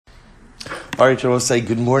All right, Rosalee,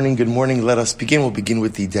 good morning. Let us begin. We'll begin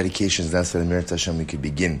with the dedications. Now, so the Merit Hashem, we could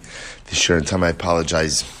begin this share in time. I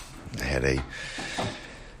apologize. I had a...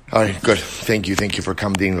 All right, good. Thank you for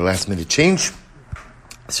accommodating the last minute change.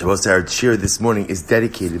 So, our share this morning is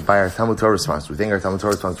dedicated by our TALMUD TORAH sponsors. We thank our TALMUD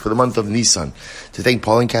TORAH sponsors for the month of Nissan. To thank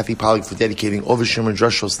Paul and Kathy Pollack for dedicating all the Shirman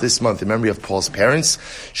Drushos this month in memory of Paul's parents,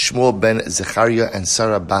 Shmuel ben Zechariah and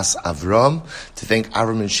Sarah bas Avraham. To thank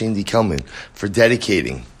Avraham Shaindy Kelman for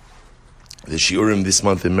dedicating the shiurim this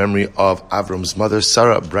month in memory of Avram's mother,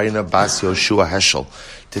 Sarah Bryna bas Yehoshua Heschel.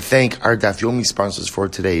 To thank our Daf Yomi sponsors for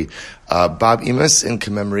today, Bob Emas in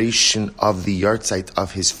commemoration of the yahrzeit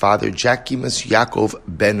of his father, Jack Emas, Yaakov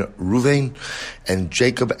ben Ruven, and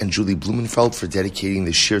Jacob and Julie Blumenfeld for dedicating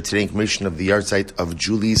the shir today in commemoration of the yahrzeit of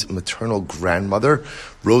Julie's maternal grandmother,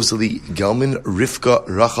 Rosalee Gellman, Rivka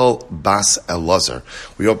Rachel bas Elazar.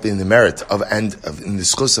 We hope in the merit of in the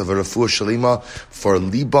schus of a refuah shalima for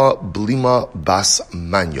Liba Blima bas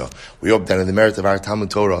Manya. We hope that in the merit of our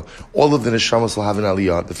Talmud Torah, all of the neshamas will have an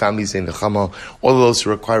aliyah, the families in the Nechama, all of those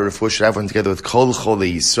who require refuah should have one together with Kol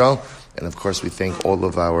Cholei Yisrael. And of course, we thank all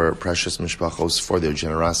of our precious mishpachos for their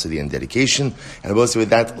generosity and dedication. And also with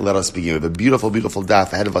that, let us begin. We have a beautiful, beautiful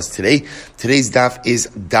daf ahead of us today. Today's daf is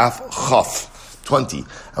Daf Chaf 20.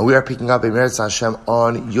 And we are picking up a Meretz Hashem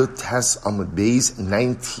on Yud Tes Amud Beis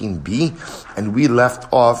 19b. And we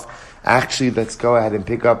left off, actually, let's go ahead and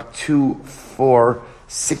pick up 2, 4,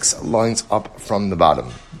 6 lines up from the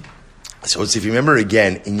bottom. So if you remember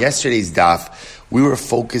again, in yesterday's daf, we were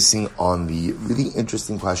focusing on the really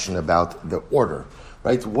interesting question about the order,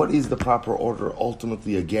 right? What is the proper order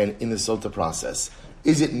ultimately, again, in the Sotah process?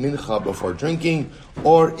 Is it mincha before drinking,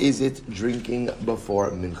 or is it drinking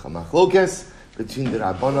before mincha? Machlokes between the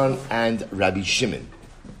Rabbanan and Rabbi Shimon.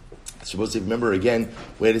 Supposed to remember again,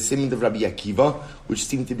 we had a statement of Rabbi Akiva, which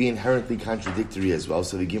seemed to be inherently contradictory as well.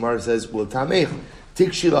 So the Gemara says, "Well, tamech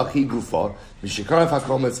tikshilach gufa mishikaraf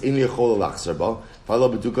hakometz in yechol lachzerba v'alo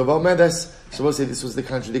beduka v'omedes." So we'll say this was the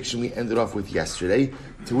contradiction we ended off with yesterday,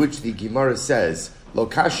 to which the Gemara says, "Lo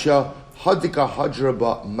kasha hadika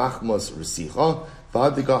hadraba machmas resicha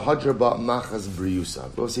v'hadika hadraba machas briusa."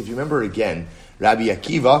 We'll say if you remember again, Rabbi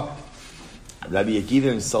Akiva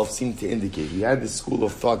himself seemed to indicate, he had this school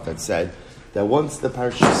of thought that said that once the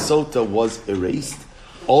parasha Sotah was erased,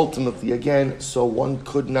 ultimately again, so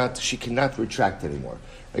she cannot retract anymore.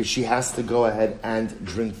 Right? She has to go ahead and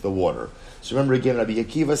drink the water. So remember again, Rabbi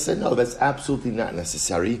Akiva said, no, that's absolutely not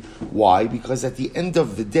necessary. Why? Because at the end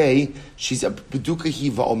of the day, she's a beduka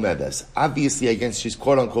hiva omedes. Obviously, again, she's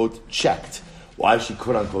quote unquote checked. Why is she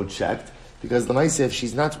quote unquote checked? Because the Maisa, if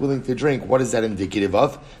she's not willing to drink, what is that indicative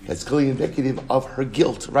of? That's clearly indicative of her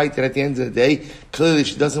guilt, right? That at the end of the day, clearly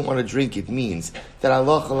she doesn't want to drink. It means that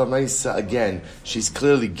Allah Maisa, again, she's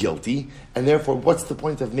clearly guilty, and therefore, what's the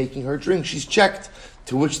point of making her drink? She's checked.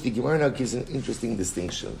 To which the Gemara now gives an interesting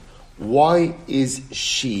distinction. Why is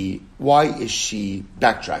she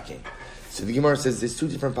backtracking? So the Gemara says there's 2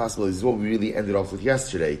 different possibilities. This is what we really ended off with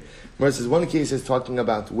yesterday. The Gemara says one case is talking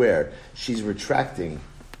about where she's retracting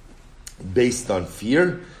based on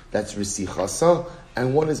fear, that's risichasa,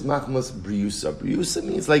 and one is machmas briusa. Briusa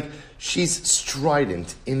means like she's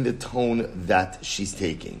strident in the tone that she's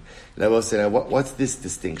taking. And I will say, now, what's this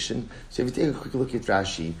distinction? So if you take a quick look at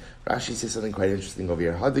Rashi says something quite interesting over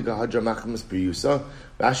here. Hadiga hadra machmas briusa.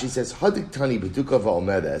 Rashi says, Hadik tani beduka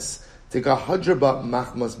va'omedes, tika hadra ba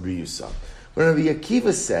machmas briusa. When Rabbi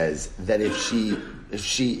Akiva says that if she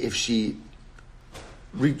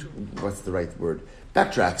what's the right word?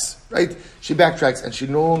 Backtracks, right? She backtracks and she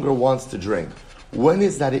no longer wants to drink. When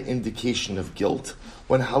is that an indication of guilt?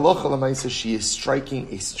 When halacha l'maisa she is striking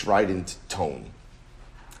a strident tone.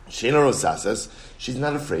 Sheina rosasas, she's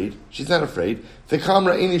not afraid. The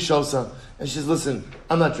kamra ini shalsa, and she says, listen,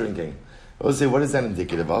 I'm not drinking. I will say, what is that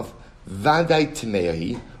indicative of? Vadai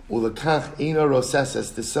timeahi, ulakach ina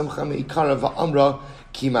rosasas, tisamcha meikara va'amra,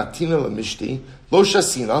 ki matina l'mishti, lo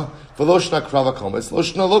shasina, v'lo shna krava komes, lo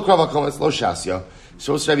shna lo krava komes, lo shasya.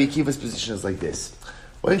 So Rabbi Akiva's position is like this.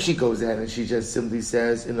 When she goes ahead and she just simply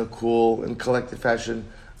says in a cool and collected fashion,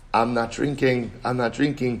 I'm not drinking,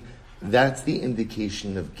 that's the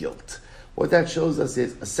indication of guilt. What that shows us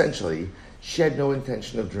is, essentially, she had no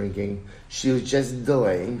intention of drinking, she was just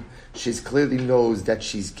delaying, she clearly knows that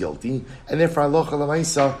she's guilty, and therefore, halacha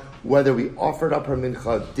l'maisa, whether we offered up her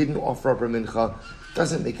mincha, didn't offer up her mincha,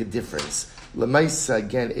 doesn't make a difference. L'maisa,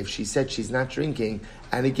 again, if she said she's not drinking,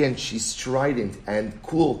 and again, she's strident and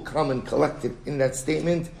cool, calm, and collected in that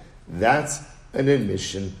statement, that's an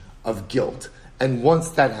admission of guilt. And once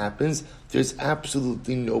that happens, there's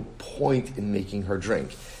absolutely no point in making her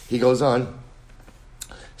drink. He goes on,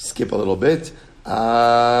 skip a little bit,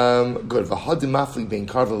 Good. V'hadimafli bein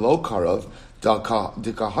karva lo karav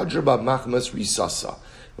dikahadrba machmas risasa.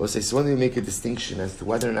 We'll say, so when we make a distinction as to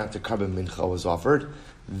whether or not the carbon mincha was offered,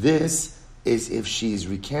 this is if she's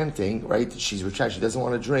recanting, right? She's retracted, she doesn't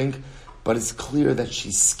want to drink, but it's clear that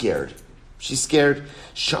she's scared. She's scared.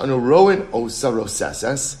 Sha'anu roin osa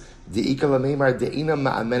rosesas, de'ika lameimar de'ina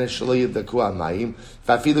ma'amene shalo yiddaku ha'mayim,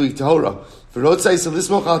 va'afilu itohora, v'rotzai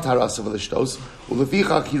selismoch al tarasa v'lishtos,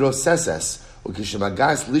 u'lefichach hi rosesas,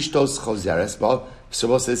 u'kishemagas lishtos chozeres, well, so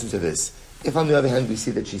we'll listen to this. If on the other hand we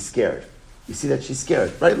see that she's scared, you see that she's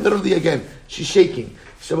scared, right? Literally, again, she's shaking.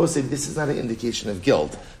 Shabbos said this is not an indication of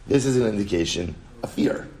guilt. This is an indication of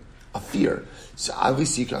fear. Of fear. So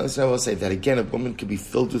obviously, you can understand what I'll say, that again, a woman could be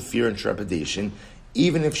filled with fear and trepidation,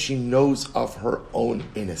 even if she knows of her own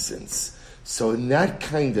innocence. So in that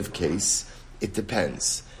kind of case, it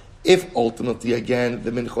depends. If ultimately, again, the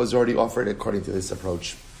mincha is already offered according to this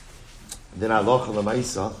approach, then halacha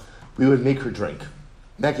l'maisa, we would make her drink.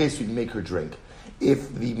 In that case, we'd make her drink.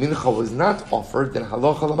 If the mincha was not offered, then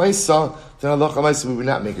halacha l'maisa, we would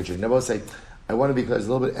not make a drink. Now, I'll say, I want to be a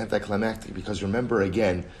little bit anticlimactic, because remember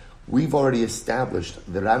again, we've already established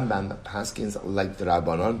the Rambam paskins like the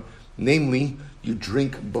Rabbanon, namely, you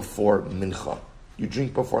drink before mincha. You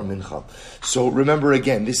drink before mincha. So remember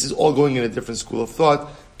again, this is all going in a different school of thought,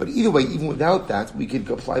 but either way, even without that, we could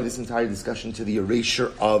apply this entire discussion to the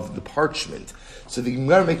erasure of the parchment. So the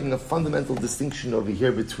Gemara making a fundamental distinction over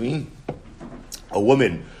here between a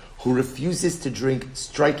woman who refuses to drink,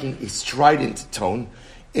 striking a strident tone,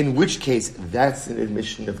 in which case that's an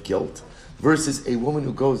admission of guilt, versus a woman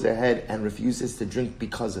who goes ahead and refuses to drink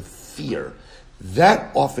because of fear.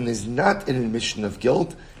 That often is not an admission of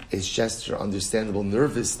guilt, it's just her understandable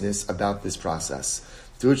nervousness about this process.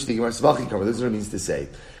 To which the Gemara Svalchi cover, this is what it means to say,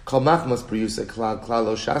 Kal machmas priusa klal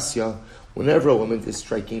lo shasya, whenever a woman is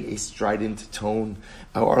striking a strident tone,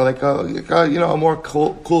 or like a more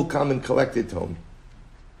cool, calm, and collected tone.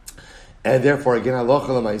 And therefore, again, halacha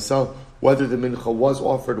l'maisa, whether the mincha was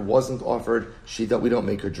offered, wasn't offered, we don't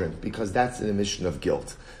make her drink, because that's an admission of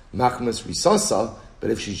guilt. Machmas risasa,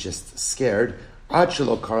 but if she's just scared, ad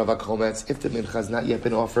shelo karava kometz, if the mincha has not yet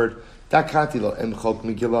been offered, dakati lo emchok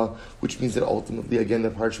megillah, which means that ultimately, again,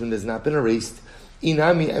 the parchment has not been erased.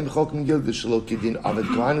 Inami emchok megillah shelo kidin avid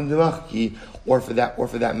kohanim demachki, or for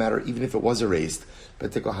that matter, even if it was erased,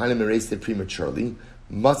 but the kohanim erased it prematurely,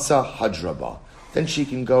 matzah hadraba, then she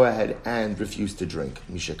can go ahead and refuse to drink.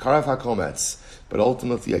 Mishekarav hakometz. But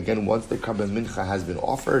ultimately, again, once the karban mincha has been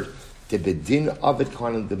offered, the bedin avid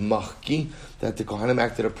kohanim demachki, that the kohanim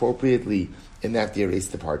acted appropriately in that they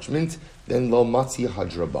erased the parchment, then lo matzi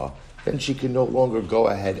hadraba, then she can no longer go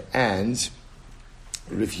ahead and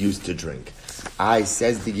refuse to drink.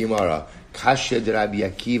 Says the Gemara, Kasha de Rabbi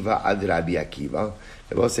Akiva ad Rabbi Akiva.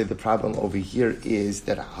 I will say the problem over here is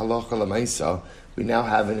that halacha l'maisa, we now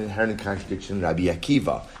have an inherent contradiction in Rabbi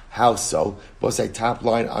Akiva. How so? We'll say top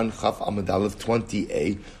line on Chaf Amud Aleph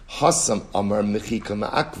 20a, Hasam Amar Mechika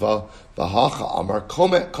Ma'akva, V'hacha Amar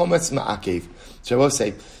Kometz Ma'akev. So I will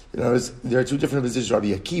say, there are two different positions of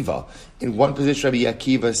Rabbi Akiva. In one position, Rabbi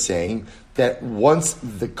Akiva is saying that once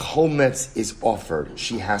the kometz is offered,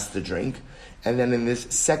 she has to drink. And then in this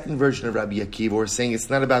second version of Rabbi Akiva, we're saying it's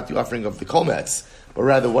not about the offering of the kometz, but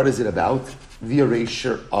rather what is it about? The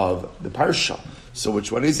erasure of the parsha. So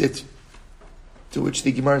which one is it? To which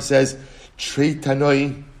the Gemara says, Trei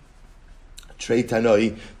Tanoi,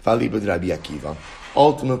 Valibud Rabbi Akiva.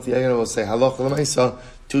 Ultimately, I will say, Halacha l'maisa,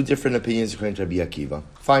 two different opinions according to Rabbi Akiva.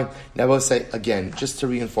 Fine. Now I will say, again, just to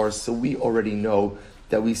reinforce, so we already know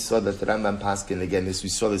that we saw that the Rambam Paskin, again, we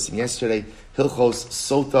saw this in yesterday, Hilchos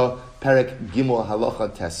Sotah, Perek Gimel Halacha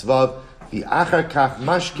Tesvav, V'achar kach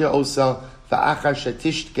mashke osa, V'achar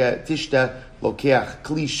shetishte lokeach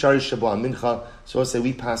kli shari shabo mincha. So I'll say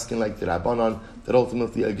we paskin like the Rabbanon, that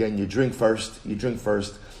ultimately, again, you drink first,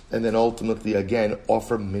 and then ultimately, again,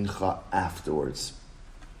 offer mincha afterwards.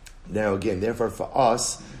 Now, again, therefore, for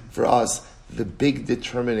us, the big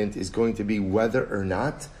determinant is going to be whether or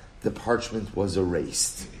not the parchment was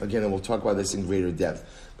erased. Again, and we'll talk about this in greater depth.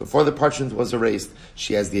 Before the parchment was erased,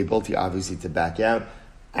 she has the ability, obviously, to back out.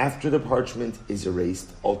 After the parchment is erased,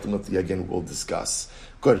 ultimately, again, we'll discuss.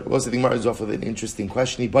 Good. Also, the Gemara is off with an interesting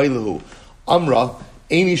question. Ibailahu Amra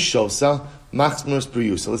Eini Shosa Machzmers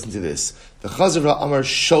Priyu. So listen to this. The Chazara Amar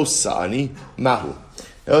Shosa Ani Mahu.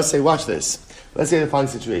 Now let's say, watch this. Let's say the following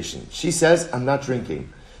situation. She says, I'm not drinking.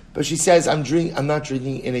 But she says, I'm not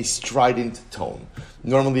drinking in a strident tone.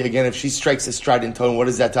 Normally, again, if she strikes a strident tone, what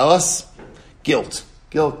does that tell us? Guilt.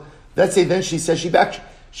 Let's say then she says she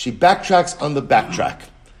backtracks on the backtrack.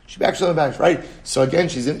 She backtracks on the backtrack, right? So again,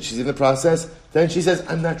 she's in the process. Then she says,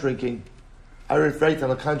 I'm not drinking. right?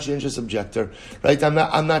 I'm a conscientious objector, right?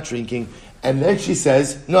 I'm not drinking. And then she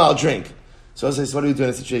says, no, I'll drink. So I says, what do we do in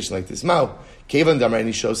a situation like this? Mao, Kevan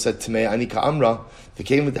Damrani Show said to me, Anika Amra, the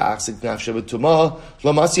came with the Achsik Nafsha with Tumah,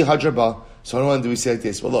 Lamasi Hadraba. So I don't want to do we say like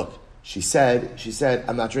this. Well, look, she said,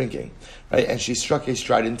 I'm not drinking, right? And she struck a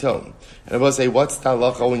strident tone. And I will say, what's the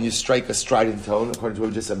halacha when you strike a strident tone? According to what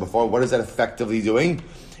we just said before, what is that effectively doing?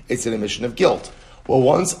 It's an admission of guilt. Well,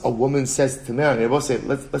 once a woman says to me, and I will say,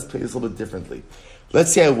 let's play this a little bit differently.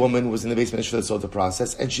 Let's say a woman was in the basement for the Sotah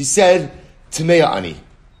process, and she said, Tamea Ani.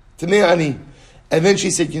 And then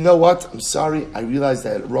she said, you know what? I'm sorry, I realized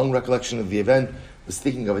I had a wrong recollection of the event. I was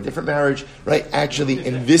thinking of a different marriage, right? Actually,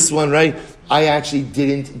 in this one, right, I actually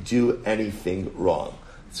didn't do anything wrong.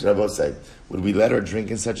 So Rabbi said, would we let her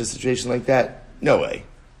drink in such a situation like that? No way.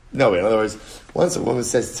 In other words, once a woman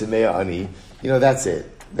says Tamea Ani, that's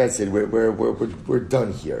it. We're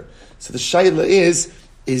done here. So the shaila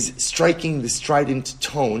is striking the strident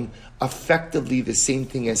tone effectively the same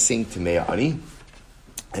thing as saying Tamea Ani,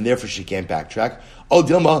 and therefore she can't backtrack. Oh,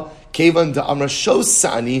 Dilma, Kevan da Amra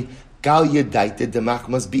Shosani, Gal Yadaita de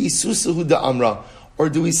Machmas Bi Susahu da Amra. Or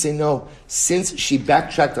do we say no? Since she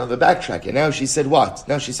backtracked on the backtrack, and now she said what?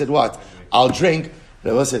 I'll drink. But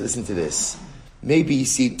I will say, listen to this. Maybe, you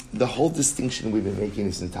see, the whole distinction we've been making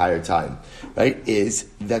this entire time, right, is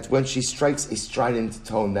that when she strikes a strident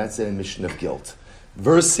tone, that's an admission of guilt.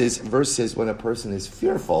 Versus when a person is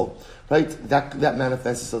fearful, right, that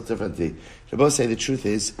manifests itself differently. Rabbi say the truth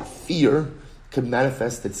is, fear could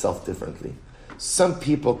manifest itself differently. Some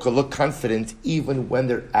people could look confident even when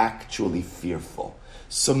they're actually fearful.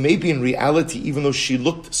 So maybe in reality, even though she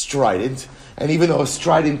looked strident, and even though a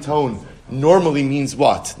strident tone normally means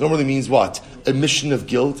what? Admission of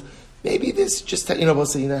guilt. Maybe this just, we'll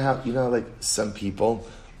say, like some people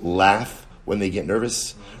laugh when they get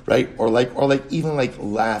nervous, right? Or even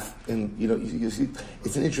laugh, and you see,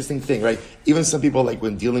 it's an interesting thing, right? Even some people, like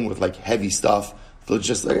when dealing with like heavy stuff, they'll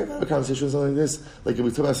just have a conversation with something like this. Like if we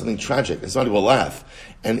talk about something tragic, and somebody will laugh,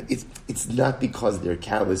 and it's not because they're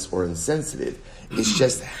callous or insensitive. It's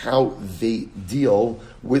just how they deal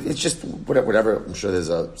with. It's just whatever. I'm sure there's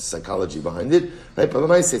a psychology behind it, right? But let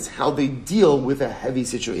me say, it's how they deal with a heavy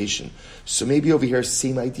situation. So maybe over here,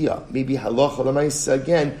 same idea. Maybe halacha l'maisa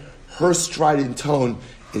again. Her strident tone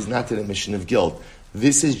is not an admission of guilt.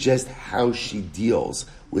 This is just how she deals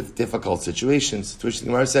with difficult situations, to which the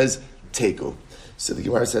Gemara says, teku. So the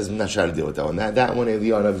Gemara says, I'm not sure how to deal with that one. That one,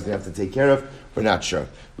 Eliyahu is going to have to take care of. We're not sure.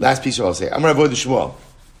 Last piece I'll say, I'm going to avoid the Shmuel.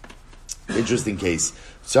 Interesting case.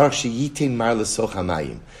 I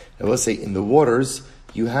will say, in the waters,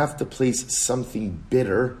 you have to place something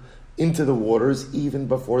bitter into the waters even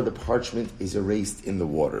before the parchment is erased in the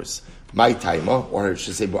waters. My taima, or I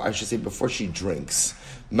should say before she drinks.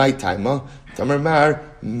 My taima, tamarmar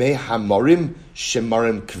mehamorim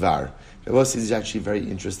shemarim kvar. I will say, this is actually very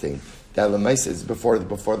interesting. That lemaisa is before the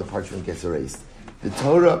parchment gets erased. The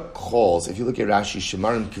Torah calls, if you look at Rashi,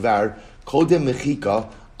 shemarim kvar, kodem mechika,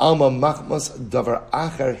 alma machmas davar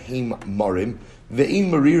acher heim marim, ve'im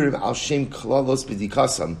maririm al shem klalos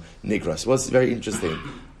b'dikasam nigras. Well, it's very interesting.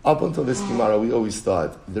 Up until this Gemara, we always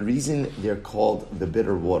thought the reason they're called the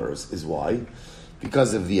bitter waters is why?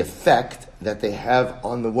 Because of the effect that they have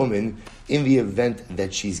on the woman in the event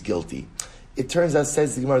that she's guilty. It turns out,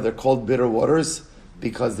 says the Gemara, they're called bitter waters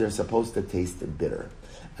because they're supposed to taste bitter.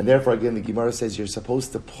 And therefore, again, the Gemara says you're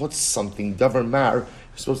supposed to put something, davar mar,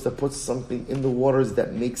 you're supposed to put something in the waters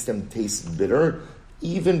that makes them taste bitter,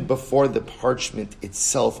 even before the parchment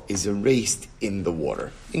itself is erased in the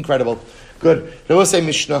water. Incredible. Good. Now we'll say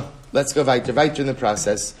Mishnah. Let's go weiter in the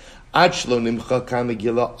process. Achlo nimcha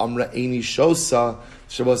kamegila amra eini shosa.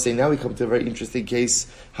 So we'll say, now we come to a very interesting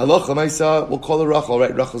case. Halacha Maisa, we'll call her Rachel,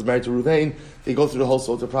 right? Rachel's married to Ruven. They go through the whole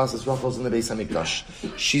Sotah process. Rachel's in the Beis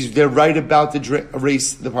HaMikdash. They're right about to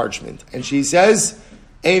erase the parchment. And she says,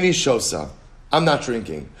 Eini shosa. I'm not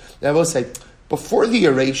drinking. Now we'll say, before the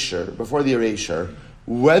erasure,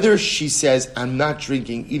 whether she says, I'm not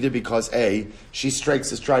drinking, either because A, she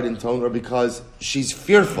strikes a strident tone, or because she's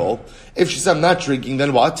fearful, if she says, I'm not drinking,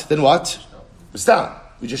 then what?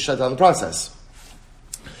 Stop. We just shut down the process.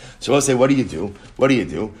 So we'll say, what do you do?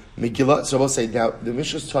 Megillah. So we'll say, now, the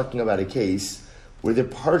Mishnah is talking about a case where the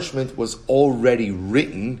parchment was already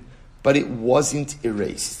written, but it wasn't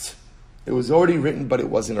erased. It was already written, but it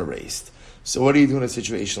wasn't erased. So what do you do in a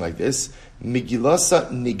situation like this?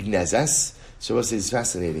 Megillasa nignezes. So we'll say, it's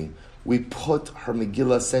fascinating. We put her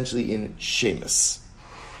Megillah essentially in Shemus.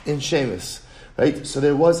 Right? So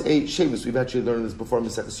there was a Shemus. We've actually learned this before in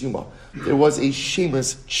Masechus Yuma. There was a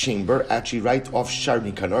Shemus chamber, actually right off Shar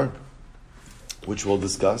Nikanor. which we'll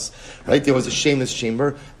discuss, right? There was a shameless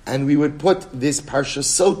chamber, and we would put this Parsha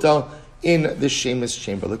Sotah in the shameless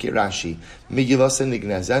chamber. Look at Rashi. Megillas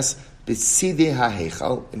Nignezes, B'tzidei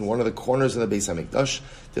HaHeichal, in one of the corners of the Beis HaMikdash,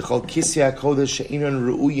 T'chol Kisei HaKodesh She'inon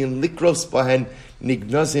Ru'uyin Likros Bahen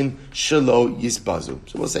Nignazin Shelo Yisbazu.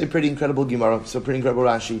 So we'll say pretty incredible Gemara, so pretty incredible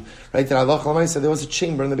Rashi, right? And Allah said there was a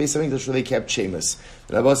chamber in the Beis HaMikdash where they kept shameless.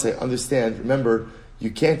 And I will say, understand, remember, you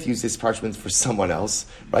can't use this parchment for someone else,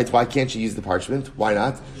 right? Why can't you use the parchment? Why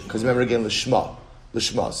not? Because remember again,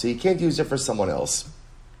 Lishma. So you can't use it for someone else.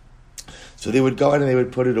 So they would go out and they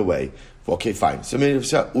would put it away. Okay, fine. So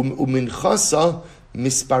uminchasa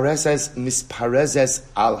misparezes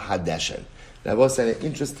al hadeshen. Now, I will say,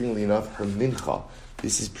 interestingly enough, her mincha,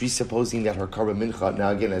 this is presupposing that her karban mincha, now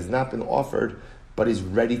again, has not been offered, but is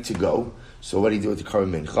ready to go. So what do you do with the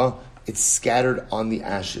karban mincha? It's scattered on the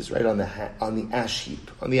ashes, right, on the ash heap,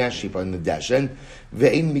 on the deshen.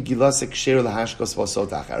 Ve'ein migilas ksher lahashkos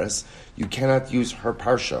v'sotah achares. You cannot use her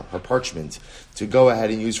parsha, her parchment, to go ahead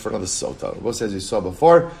and use for another sotah. What as we saw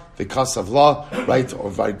before, the kas of law, right, or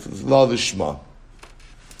law lishma.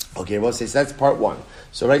 Okay, well, says that's part one.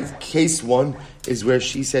 So, right, case one is where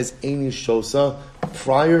she says Eini Shosa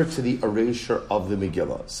prior to the erasure of the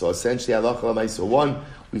Megillah. So essentially, halacha l'maisa one,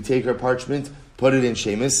 we take her parchment, put it in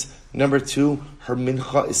shemis. Number two, her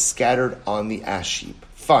mincha is scattered on the ash heap.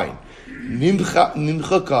 Fine. Nimchaka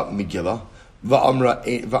Megillah va'amra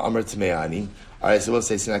tmeani. All right, so we'll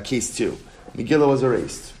say, so now case two, Megillah was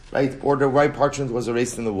erased, right? Or the white parchment was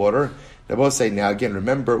erased in the water. Now we'll say, now again,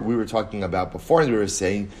 remember we were talking about before, and we were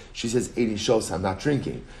saying, she says, Eini Shosa, I'm not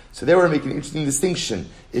drinking. So they were making an interesting distinction.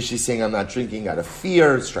 Is she saying I'm not drinking out of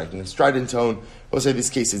fear, striking a strident tone? We'll say this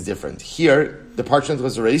case is different. Here, the parchment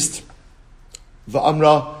was erased.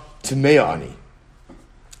 Va'amra tmeani.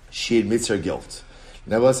 She admits her guilt.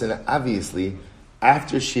 Now we'll say, obviously,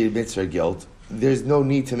 after she admits her guilt, there's no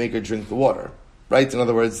need to make her drink the water. Right? In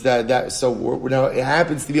other words, now it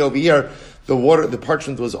happens to be over here, the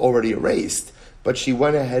parchment was already erased, but she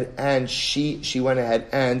went ahead and she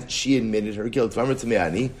admitted her guilt.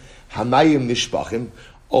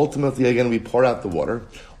 Ultimately, again, we pour out the water.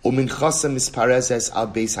 Now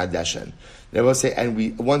we'll say, and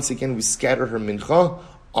we scatter her mincha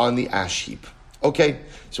on the ash heap. Okay,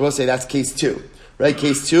 so we'll say that's case two. Right,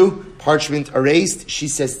 case two, parchment erased. She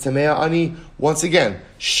says tamea ani. Once again,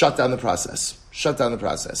 shut down the process.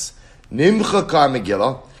 Nimcha kar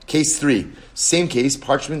Megillah. Case three, same case,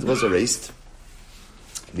 parchment was erased.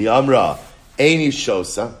 The Amra, Eini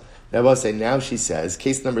Shosa. Now we'll say, now she says,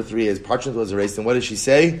 case number three is parchment was erased, and what does she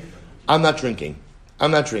say? I'm not drinking.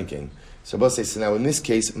 So we'll say, so now in this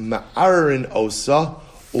case, Ma'arin Osa,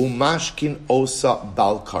 Umashkin Osa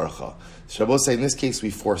Bal Karcha. So we'll say, in this case, we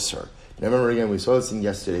force her. Now remember again, we saw this in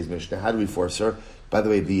yesterday's Mishnah. How do we force her? By the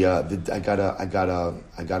way, I got a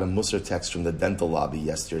Musar text from the dental lobby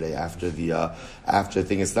yesterday after the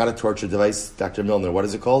thing. It's not a torture device, Dr. Milner. What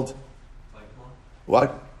is it called?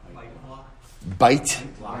 What? Bite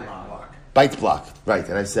block. Right.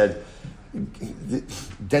 And I said,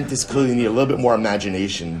 dentists clearly need a little bit more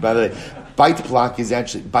imagination. By the way, bite block is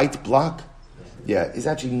actually not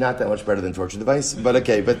that much better than torture device. But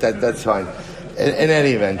okay, but that's fine. In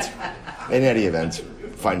any event.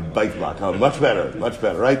 Fine, bite block. Oh, much better,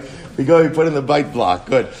 right? We put in the bite block.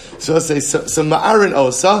 Good. So let's say, so ma'arin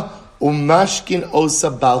osa, umashkin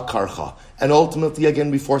osa bal karcha. And ultimately,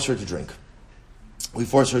 again, we force her to drink.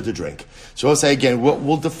 So we'll say again,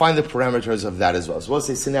 we'll define the parameters of that as well. So we'll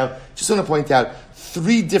say, so now, just want to point out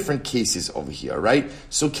three different cases over here, right?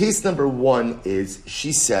 So case number one is,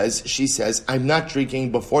 she says, I'm not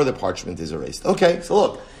drinking before the parchment is erased. Okay, so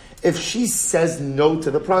look. If she says no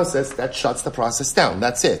to the process, that shuts the process down.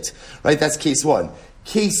 That's it. Right? That's case one.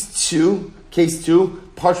 Case two,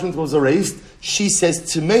 parchment was erased. She says,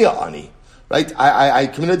 Timea ani. Right? I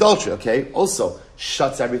commit adultery. Okay? Also,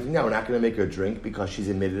 shuts everything down. We're not going to make her drink because she's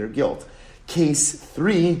admitted her guilt. Case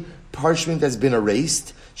three, parchment has been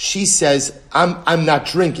erased. She says, I'm not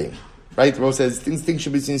drinking. Right? The Rose says,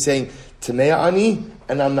 distinction between saying, Timea ani,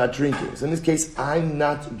 and I'm not drinking. So in this case, I'm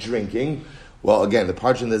not drinking. Well, again, the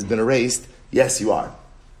parchment has been erased. Yes, you are.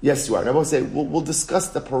 Now we'll say, we'll discuss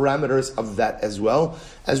the parameters of that as well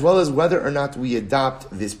as whether or not we adopt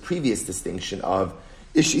this previous distinction of,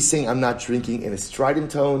 is she saying I'm not drinking in a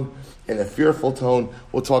strident tone, in a fearful tone?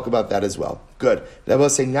 We'll talk about that as well. Good. Now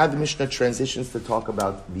we'll say, now the Mishnah transitions to talk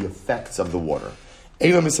about the effects of the water.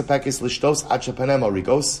 So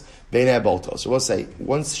we'll say,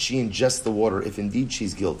 once she ingests the water, if indeed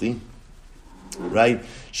she's guilty, right?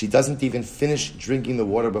 She doesn't even finish drinking the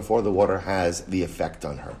water before the water has the effect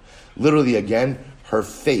on her. Literally, again, her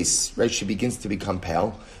face, right, she begins to become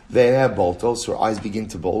pale. So her eyes begin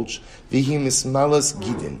to bulge.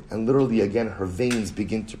 And literally again, her veins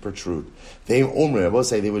begin to protrude. They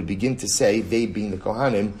would begin to say, they being the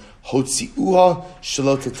Kohanim,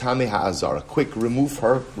 quick,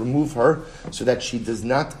 remove her, so that she does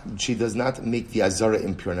not make the Azara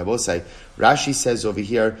impure. Rashi says over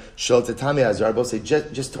here,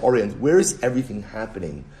 just to orient, where is everything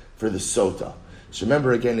happening for the Sotah? So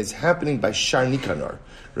remember again, it's happening by Shar Nikanor.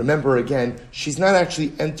 Remember again, she's not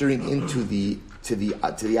actually entering into the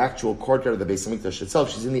actual courtyard of the Beis Hamikdash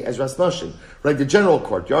itself. She's in the Ezras Nashim, right? The general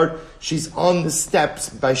courtyard. She's on the steps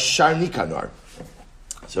by Shar Nikanor.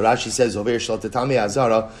 So Rashi says over here, Shal Tatami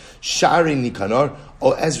Azara Shari Nikanor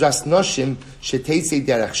o Ezras Nashim Sheteitze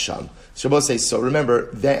Derech Sham. So both say, so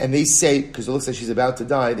remember that, and they say, because it looks like she's about to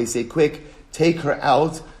die, they say, quick, take her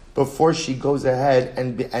out before she goes ahead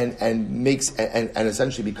and makes and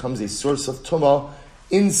essentially becomes a source of tumah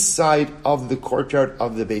inside of the courtyard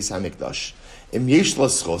of the Beis Hamikdash. Im yesh la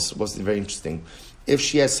schos, was very interesting. If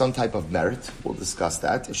she has some type of merit, we'll discuss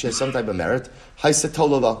that. If she has some type of merit,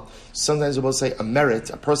 haisatolala. Sometimes we'll say a merit,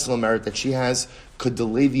 a personal merit that she has could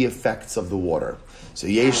delay the effects of the water. So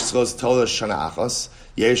yesh schos tola shana achas.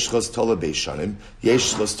 Yesh chos tola beishanim,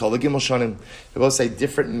 yesh chos tola gimel shanim. They both say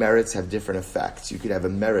different merits have different effects. You could have a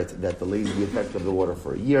merit that delays the effect of the water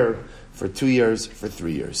for a year, for 2 years, for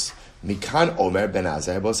 3 years. Mikan Omer Ben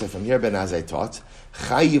Azai. I both say from here Ben Azai taught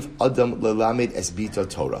chayiv adam lelamed esbito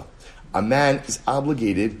Torah. A man is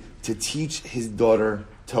obligated to teach his daughter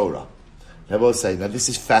Torah. They both say, now this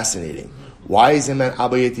is fascinating. Why is a man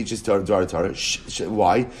obligated to teach his daughter Torah?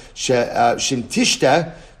 Why? Shem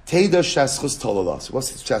tishta. So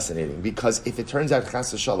what's fascinating? Because if it turns out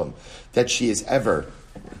chas v'shalom that she is ever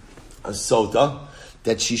a Sotah,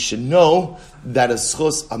 that she should know that a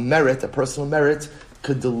schus, a merit, a personal merit,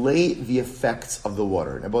 could delay the effects of the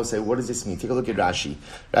water. And I both say, what does this mean? Take a look at Rashi.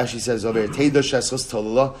 Rashi says over here, Teidah sheschus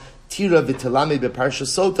tolala, tira v'telame beparsha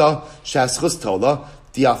Sotah, sheschus tola,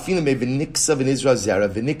 diafina me v'niksa v'nizra zera,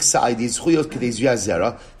 v'niksa aidi zchuyot k'dei zria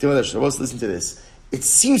zera. Let's listen to this. It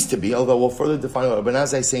seems to be, although we'll further define what Rabbi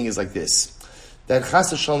is saying is like this, that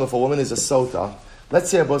chas v'shalom, if a woman is a Sotah, let's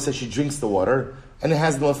say Rabbi says she drinks the water, and it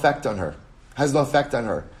has no effect on her,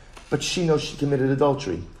 but she knows she committed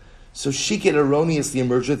adultery. So she can erroneously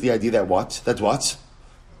emerge with the idea that what?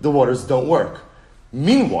 The waters don't work.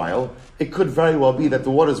 Meanwhile, it could very well be that the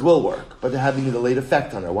waters will work, but they're having a delayed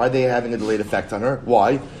effect on her. Why are they having a delayed effect on her?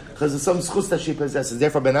 Why? Because of some schus that she possesses.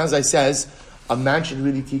 Therefore, Ben Azai says, a man should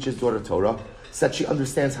really teach his daughter Torah, so that she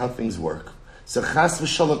understands how things work. So chas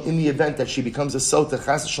v'shalom, in the event that she becomes a Sotah,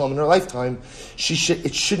 chas v'shalom in her lifetime,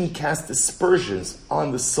 it shouldn't cast aspersions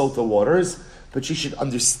on the Sotah waters, but she should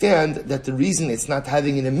understand that the reason it's not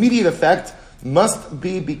having an immediate effect must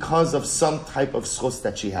be because of some type of schus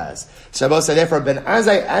that she has. So therefore, Ben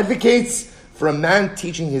Azai advocates for a man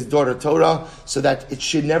teaching his daughter Torah so that it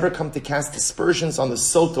should never come to cast aspersions on the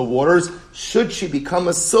Sotah waters. Should she become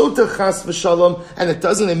a Sotah chas v'shalom and it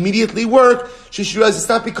doesn't immediately work, she should realize it's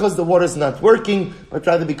not because the water is not working, but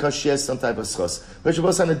rather because she has some type of schus. Which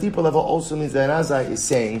on a deeper level also means that Azai is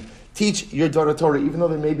saying, teach your daughter Torah, even though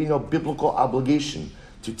there may be no biblical obligation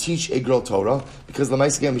to teach a girl Torah, because the Gemara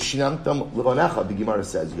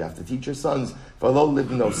says you have to teach your sons.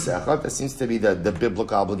 That seems to be the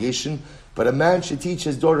biblical obligation. But a man should teach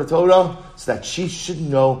his daughter Torah so that she should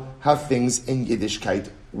know how things in Yiddishkeit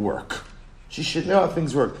work. She should know how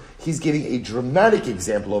things work. He's giving a dramatic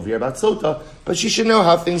example over here about Sotah, but she should know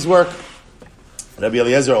how things work. Rabbi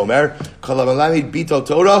Eliezer Omer, Kalamalami Bito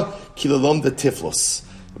Torah, Kilalom the Tiflos.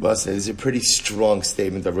 This is a pretty strong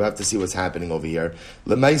statement that we'll have to see what's happening over here.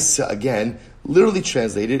 Lemaisa, again, literally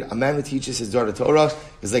translated, a man who teaches his daughter Torah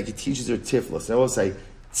is like he teaches her tiflos. And I will say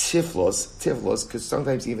tiflos, could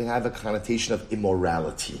sometimes even have a connotation of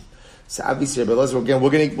immorality. So obviously, again,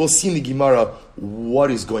 we'll see in the Gemara what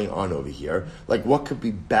is going on over here. Like, what could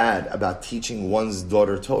be bad about teaching one's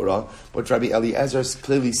daughter Torah? But Rabbi Eliezer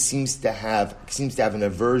clearly seems to have an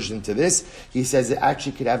aversion to this. He says it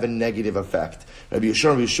actually could have a negative effect. Rabbi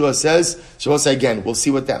Yehoshua says, so we'll say again, we'll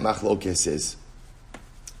see what that machlokes is.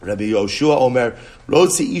 Rabbi Yehoshua Omer,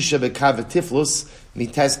 Rotzi Isha bekav tiflus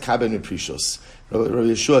mites kaben miprishos. Rabbi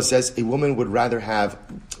Yehoshua says a woman would rather have,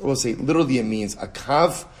 we'll say literally it means a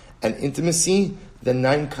kav and intimacy than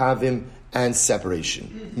 9 kavim and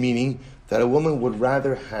separation. Meaning that a woman would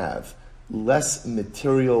rather have less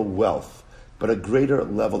material wealth, but a greater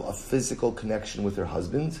level of physical connection with her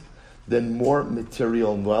husband, than more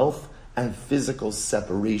material wealth and physical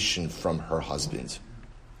separation from her husband.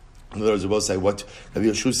 In other words, we'll say what Rabbi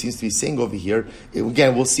Yehoshua seems to be saying over here.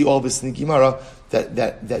 Again, we'll see all this in the Gemara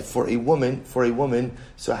that for a woman,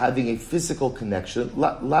 so having a physical connection,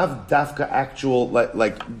 lav dafka actual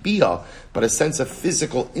like bia, but a sense of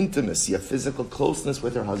physical intimacy, a physical closeness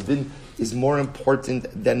with her husband is more important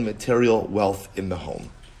than material wealth in the home.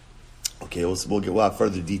 Okay, we'll have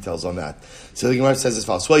further details on that. So the Gemara says as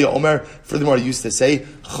follows. Furthermore, I used to say,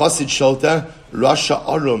 Chasid Sholta, Rasha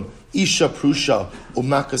Arum, Isha Prusha,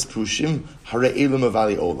 Umakas Prushim, Hare Elam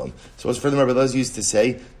Avali Olam. So as furthermore, Rabbi used to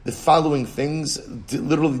say, the following things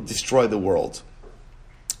literally destroy the world.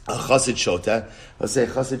 A Chasid Shota, let's say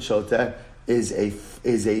Chasid Shota is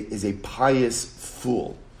a pious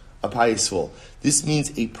fool. A pious fool. This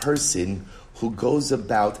means a person who goes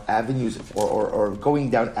about avenues or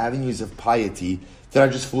going down avenues of piety that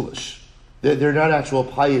are just foolish. They're not actual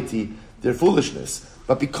piety, they're foolishness.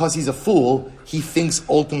 But because he's a fool, he thinks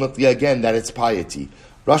ultimately again that it's piety.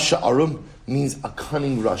 Rasha Arum means a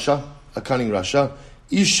cunning Rasha.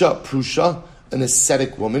 Isha Prusha, an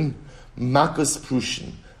ascetic woman. Makas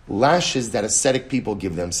Prushin, lashes that ascetic people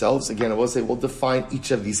give themselves. Again, I will say we'll define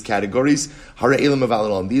each of these categories. Hare Elam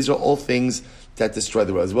Avalan. These are all things that destroy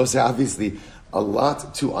the world. As well as obviously a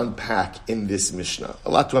lot to unpack in this Mishnah.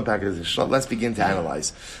 Let's begin to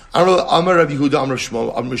analyze. Amar Rabbi Yehuda, Amar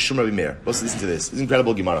Shmuel, Amar Rabbi Meir. Let's listen to this. It's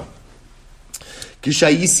incredible Gemara.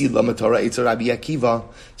 Kishayisi lamatora etzer Rabbi Akiva.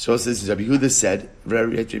 So this is Rabbi Yehuda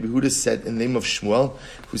said in the name of Shmuel,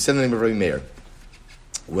 who said in the name of Rabbi Meir.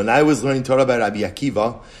 When I was learning Torah by Rabbi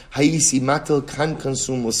Akiva, Hayisi matel kan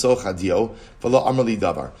konsum l'soch hadio v'lo amar li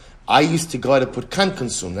davar. I used to go out and put kan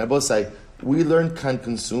konsum. I both say, we learned kan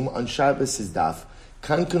konsum on Shabbos' daf.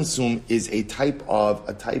 Kan konsum is a type of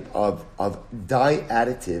dye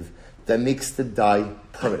additive that makes the dye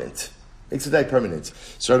permanent.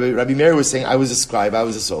 So Rabbi Meir was saying, I was a scribe, I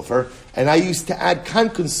was a sofer, and I used to add kan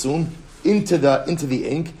konsum into the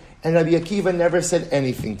ink, and Rabbi Akiva never said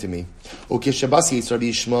anything to me. Okay, Shabbos it's Rabbi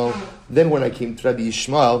Yishmael. Then when I came to Rabbi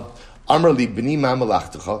Yishmael, Amar li b'ni ma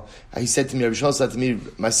malachtecha. He said to me, Rabbi Yishmael said to me,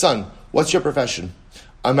 my son, what's your profession?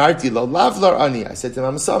 Amarti lo lavlar ani. I said to him,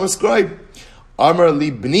 I'm a scribe. Amar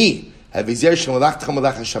li b'ni havizer shemalachtecha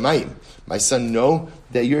malach hashamayim. My son, know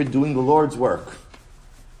that you're doing the Lord's work.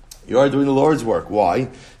 You are doing the Lord's work. Why?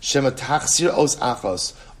 Shema tachsir os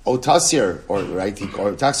achos. Otasir, or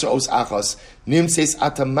taxir os achos, nim says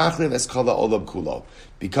atamachrin eskala olab kulo.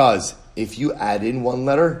 Because if you add in one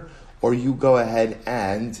letter, or you go ahead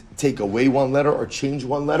and take away one letter, or change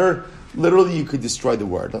one letter, literally you could destroy the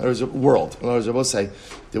word. In other words, I will say,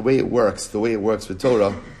 the way it works with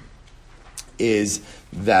Torah is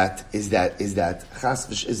that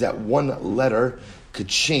one letter could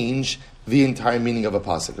change the entire meaning of a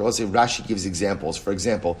pasuk. I will say Rashi gives examples. For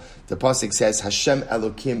example, the pasuk says Hashem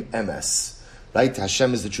Elokim Emas. Right?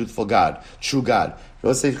 Hashem is the truthful God, true God. I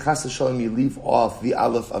will say Chas v'Shalom, you leave off the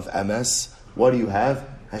aleph of Emas. What do you have?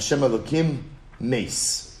 Hashem Elokim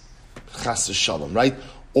Meis. Chas v'Shalom, right?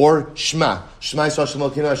 Or Shema. Shema Yisrael Hashem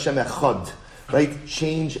Elokim Hashem Echad. Right?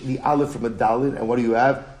 Change the aleph from a dalet, and what do you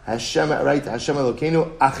have? Hashem, right? Hashem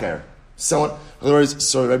Elokeinu Acher. Someone, in other words,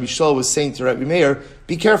 so Rabbi Shmuel was saying to Rabbi Meir,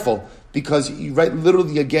 be careful. Because you write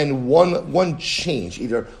literally again one change,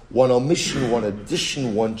 either one omission, one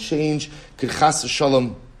addition, one change. Chas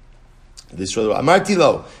v'Shalom. This Amarti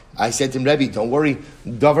lo. I said to him, Rebbe, don't worry.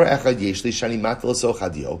 Davar echad yesh li shani matel so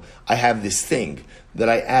chadio. I have this thing that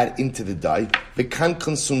I add into the dye. The kan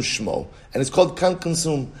konsum shmo, and it's called kan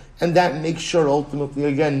konsum, and that makes sure ultimately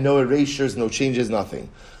again no erasures, no changes, nothing.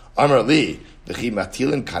 Amar li v'chi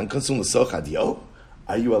matilin kan konsum so chadio.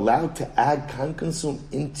 Are you allowed to add kan konsum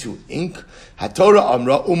into ink? HaTorah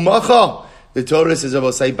amra umacha. The Torah says, I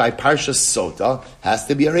will say, by Parsha Sotah, has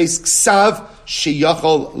to be erased. Ksav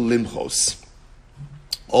sheyachol limchos.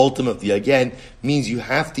 Ultimately, again, means you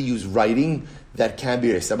have to use writing that can be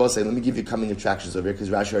erased. I will say, let me give you coming attractions over here, because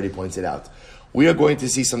Rashi already points it out. We are going to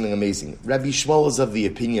see something amazing. Rabbi Shmuel is of the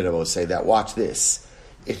opinion, I will say, that watch this.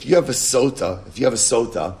 If you have a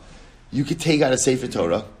Sotah, you could take out a Sefer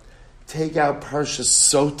Torah, take out Parsha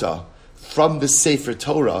Sotah from the Sefer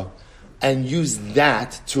Torah and use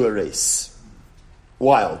that to erase.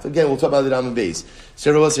 Wild. Again, we'll talk about it on the base.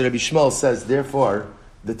 So Rabbi Shmuel says, therefore,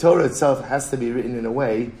 the Torah itself has to be written in a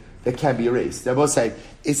way that can be erased. Rabbi say,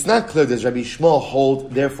 it's not clear, does Rabbi Shmuel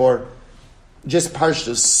hold, therefore, just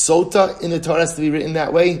Parsha Sotah in the Torah has to be written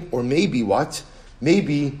that way? Or maybe what?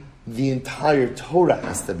 Maybe the entire Torah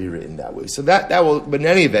has to be written that way. So that will, but in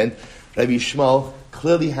any event, Rabbi Shmuel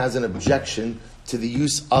clearly has an objection to the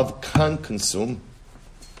use of kan konsum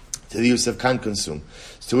to the use of kan consum.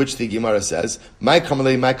 To which the Gemara says, "My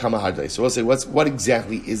kamalei, my kamahadlei." So we'll say, what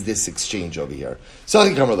exactly is this exchange over here?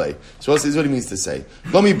 Sali kamalei. So we'll say, this is what he means to say.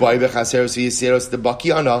 Lomi boy bechaseros yiseros the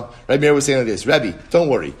baki ana. Rabbi Meir was saying like this. Rabbi, don't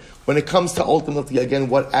worry. When it comes to ultimately again,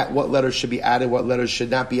 what letters should be added, what letters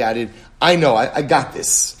should not be added, I know. I got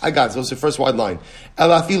this. I got this. What's the first wide line?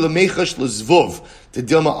 Elafi lemechash lezvov. The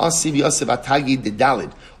dilma asi v'asev atagi the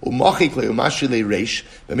dalid.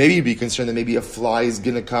 But maybe you'd be concerned that maybe a fly is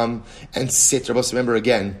going to come and sit. Remember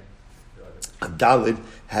again, a dalid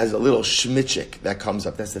has a little shmichik that comes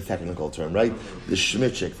up. That's the technical term, right? The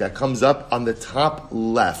shmichik that comes up on the top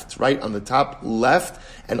left, right? On the top left,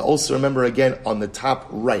 and also remember again, on the top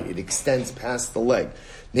right. It extends past the leg.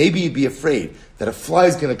 Maybe you'd be afraid that a fly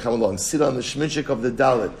is going to come along, sit on the shmichik of the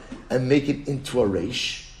dalid, and make it into a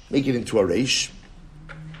reish. Make it into a reish.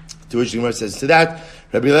 To which the Gemara says to that,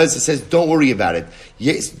 Rabbi Elazar says, don't worry about it.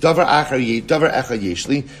 Yes, davar echad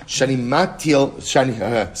yeshli shani matil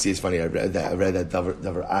shani. See, it's funny. I read that davar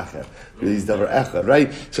echad. Really, it's davar echad,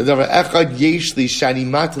 right? So davar echad yeshli shani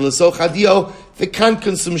matil so chadio the kan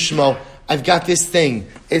consum shmo. I've got this thing.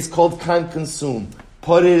 It's called kan consum.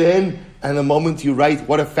 Put it in, and the moment you write,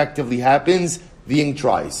 what effectively happens? The ink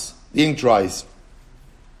dries. The ink dries.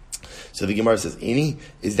 So the Gemara says, "Ini,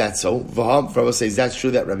 is that so?" V'ham, Rabbi says, "That's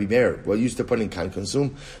true that Rabbi Meir used to put in kan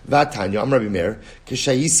consum." V'atanya, I'm Rabbi Meir.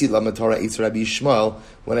 K'shayisi lamatorah it's Rabbi Shmuel.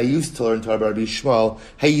 When I used to learn Torah by Rabbi Shmuel,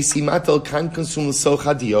 hayisi matel kan consum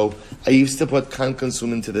l'sochadio. I used to put kan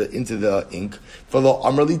consum into the ink. V'lo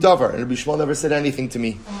amrli davar, and Rabbi Shmuel never said anything to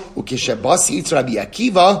me. Ukeshabasi it's Rabbi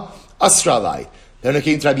Akiva asralai. Then it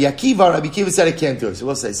came to Rabbi Akiva said I can't do it. So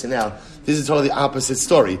we'll say, so now, this is totally the opposite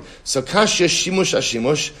story. So kasha shimush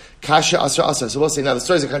ashimush, kasha asra asra. So we'll say, now the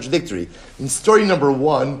stories are contradictory. In story number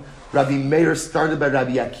 1, Rabbi Meir started by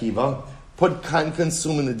Rabbi Akiva, put kan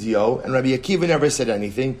consum in the dio, and Rabbi Akiva never said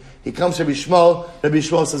anything. He comes to Rabbi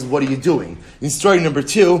Shmuel says, what are you doing? In story number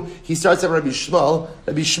 2, he starts at Rabbi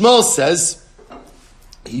Shmuel says,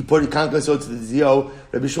 he put kan consum to the dio.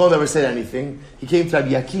 Rabbi Shmuel never said anything. He came to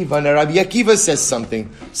Rabbi Akiva, and Rabbi Akiva says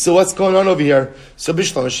something. So what's going on over here? So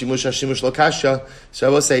Bishlam Shimush Hashimush Lokasha. So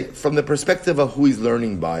I will say, from the perspective of who he's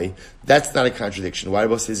learning by, that's not a contradiction. Why I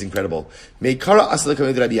will say is incredible. Meikara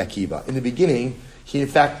Asalakamed Rabbi Akiva. In the beginning, he in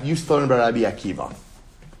fact used to learn by Rabbi Akiva.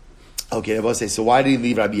 Okay, I will say, so why did he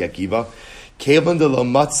leave Rabbi Akiva? Kevan de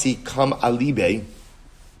Lomatzi Kam Alibe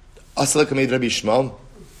Asalakamed Rabbi Shmuel.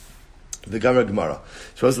 The Gemara.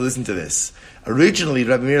 Supposed to listen to this. Originally,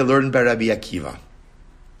 Rabbi Meir learned by Rabbi Akiva.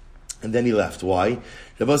 And then he left. Why?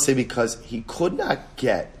 Rabbi say because he could not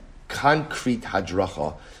get concrete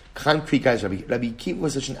hadracha, concrete guys. Rabbi Akiva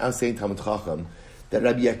was such an outstanding Talmud Chacham that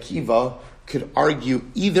Rabbi Akiva could argue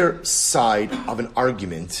either side of an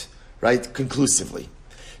argument, right, conclusively.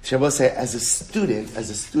 So Rabbi say, as a student, Rabbi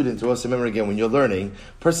say, remember again, when you're learning,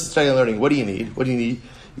 person starting learning, what do you need?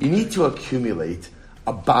 You need to accumulate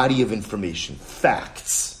a body of information,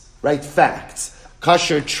 facts, right? Facts.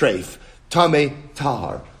 Kasher treif, tameh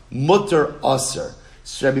tahar, mutter aser.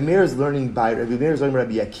 So Rabbi Meir is learning by Rabbi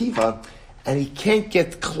Akiva, and he can't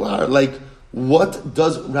get clear, like, what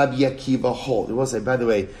does Rabbi Akiva hold? It was like, by the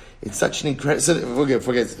way, it's such an incredible, so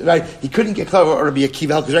forget, right? He couldn't get clear what Rabbi Akiva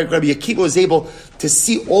held, because Rabbi Akiva was able to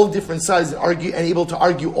see all different sides and able to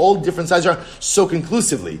argue all different sides so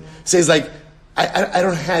conclusively. So he's like, I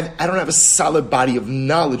don't have a solid body of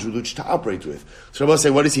knowledge with which to operate with. So Rabbi say,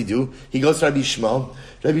 what does he do? He goes to Rabbi Shmuel.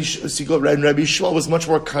 Rabbi Shmuel was much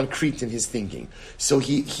more concrete in his thinking. So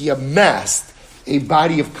he amassed a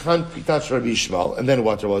body of concrete thoughts to Rabbi Shmuel. And then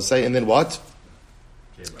what Rabbi say? And then what?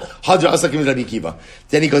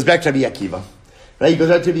 Then he goes back to Rabbi Akiva. Right? He goes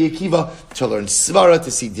back to Rabbi Akiva to learn svara, to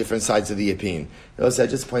see different sides of the opinion. I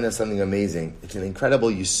just point out something amazing. It's an incredible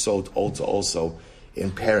yesod also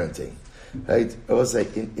in parenting. Right? I will say,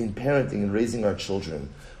 in parenting and raising our children,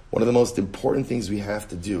 one of the most important things we have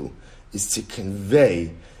to do is to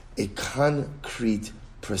convey a concrete,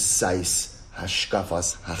 precise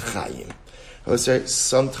hashkafas hachayim. I would say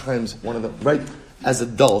sometimes as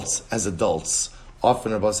adults,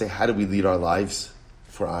 often I will say, how do we lead our lives?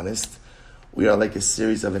 If we're honest, we are like a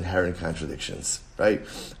series of inherent contradictions. Right?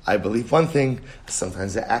 I believe one thing,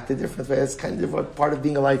 sometimes I act a different way. That's kind of what part of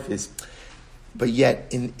being alive is. But yet,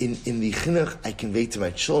 in the chinuch I convey to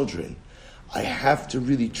my children, I have to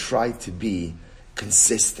really try to be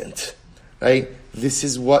consistent, right? This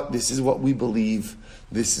is what we believe.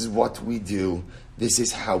 This is what we do. This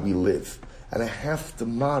is how we live, and I have to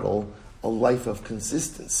model a life of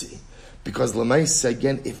consistency. Because l'maisa,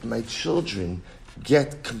 again, if my children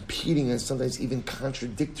get competing and sometimes even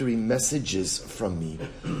contradictory messages from me,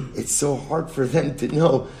 it's so hard for them to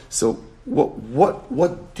know. So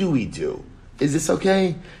what do we do? Is this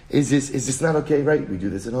okay? Is this not okay? Right? We do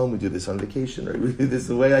this at home. We do this on vacation. Right? We do this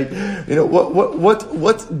the way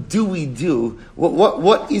what do we do?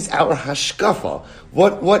 What is our hashkafa?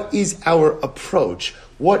 What is our approach?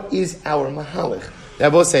 What is our mahalach? Now, I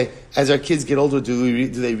will say, as our kids get older, do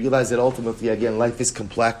they realize that ultimately, again, life is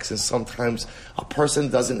complex, and sometimes a person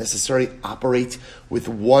doesn't necessarily operate with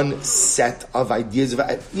one set of ideas.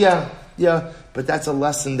 Yeah, but that's a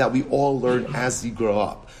lesson that we all learn as we grow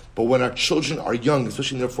up. But when our children are young,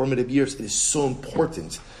 especially in their formative years, it is so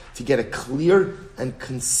important to get a clear and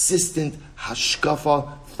consistent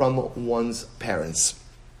hashkafa from one's parents.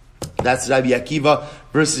 That's Rabbi Akiva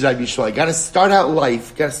versus Rabbi Shmuel. You got to start out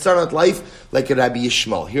life like a Rabbi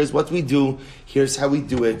Shmuel. Here's what we do. Here's how we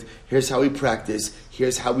do it. Here's how we practice.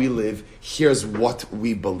 Here's how we live. Here's what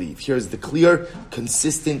we believe. Here's the clear,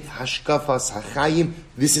 consistent hashkafas hachayim.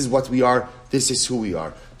 This is what we are. This is who we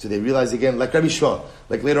are. Do they realize again, like Rabbi Shmuel,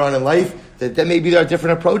 like later on in life, that maybe there are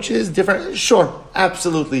different approaches, sure,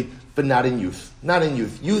 absolutely, but not in youth. Not in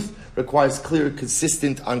youth. Youth requires clear,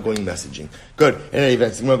 consistent, ongoing messaging. Good. In any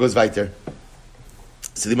event, the Gemara goes weiter.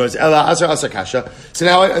 So the Gemara says, Ela asar asar kasha. So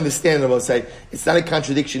now I understand. I will say it's not a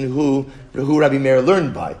contradiction who Rabbi Meir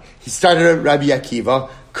learned by. He started at Rabbi Akiva,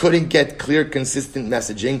 couldn't get clear, consistent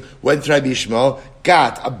messaging, went to Rabbi Shmuel,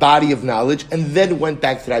 got a body of knowledge, and then went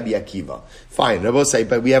back to Rabbi Akiva. Fine. Rabbi will say,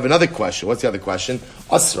 but we have another question. What's the other question?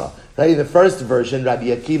 Asra. Right? In the first version, Rabbi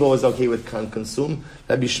Akiva was okay with kan consum.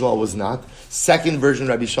 Rabbi Shmuel was not. Second version,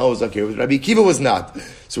 Rabbi Shmuel was okay with. Rabbi Akiva was not.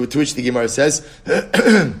 So to which the Gemara says,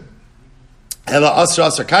 Ela asra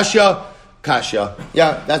asra kasha.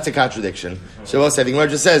 Yeah, that's a contradiction. So we'll say, the Gemara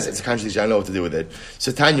just says, it's a contradiction, I don't know what to do with it.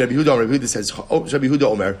 So Tanya, Rabbi Huda says, Rabbi Huda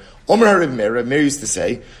Omer Rabbi Meir used to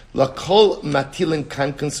say, Lakol matilin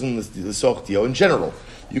kan consum l'sochtio, in general.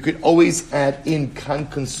 You could always add in kan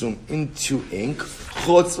consum into ink.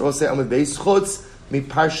 Chutz, we'll say, Amud Beis, chutz, mi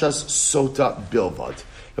parshas Sotah bilvad.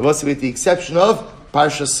 We'll say, with the exception of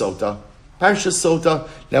parshas Sotah. Parshas Sotah,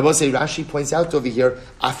 now we'll say, Rashi points out over here,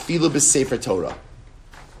 afilu b'sefer Torah.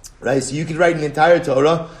 Right, so you could write an entire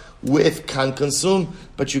Torah with kan consum,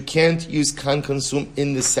 but you can't use kan consum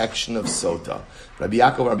in the section of Sotah. Rabbi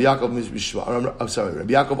Yaakov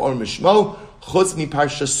or Mishmo, chutz mi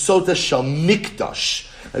parshas Sotah shal mikdash.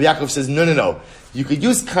 Rabbi Yaakov says, no. You could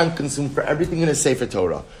use kan consum for everything in a Sefer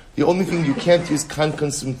Torah. The only thing you can't use kan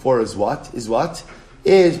consum for is what? Is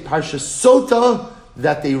parshas Sotah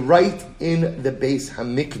that they write in the Beis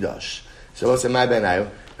Hamikdash. So what's the Ma'benayu?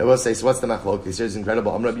 I will say, so what's the machlokes? Here's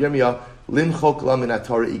incredible. Rabbi Yirmiyah, limchok la min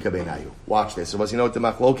haTorah ika beinayu. Watch this. So you know what the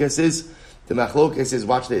machlokes is? The machlokes is,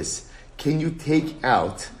 watch this. Can you take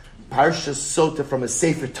out Parshas Sotah from a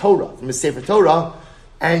Sefer Torah,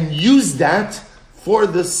 and use that for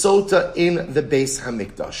the Sotah in the Beis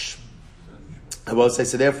Hamikdash? I will say,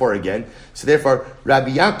 so therefore, Rabbi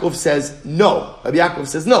Yaakov says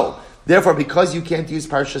no. Therefore, because you can't use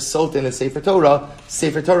Parshas Sotah in a Sefer Torah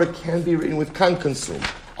can be written with kan consum.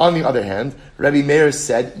 On the other hand, Rabbi Meir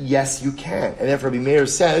said, yes, you can. And therefore, Rabbi Meir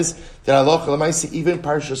says that halacha l'maaseh, even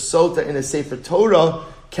Parshas Sotah in a Sefer Torah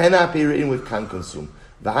cannot be written with kan consum.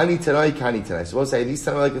 V'hani tanai kani tanai. So we'll say, this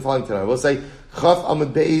time I like the following tanai. We'll say, Chaf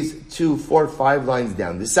Amud Beis 2, 4, 5 lines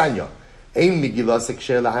down. The Sanya. Ein Megillah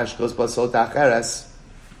seksher lahashkos b'Sotah acheres.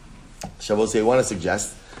 So we'll say, I want to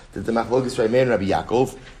suggest that the machlokes Rabbi Meir and Rabbi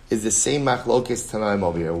Yaakov is the same machlokes tanaim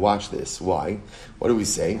over here. Watch this. Why? What do we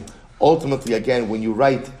say? Ultimately, again, when you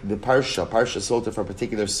write the Parsha Sotah for a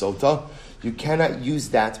particular Sotah, you cannot use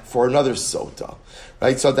that for another Sotah.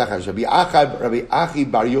 Right? Sotah acheres. Rabbi Achi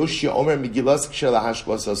bar Yoshia Omer Megillah seksher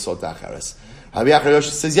lahashkos Sotah acheres. Rabbi Achi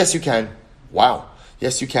Yoshia says, yes, you can. Wow.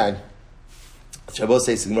 Yes, you can. Shabbos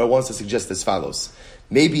says, the Gemara wants to suggest as follows.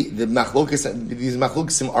 Maybe these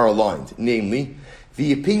machlokesim are aligned. Namely,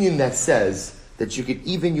 the opinion that says that you could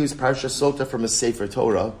even use Parsha Sotah from a Sefer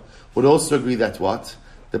Torah would also agree that what?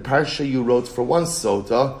 The Parsha you wrote for one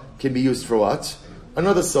Sotah can be used for what?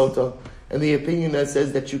 Another Sotah. And the opinion that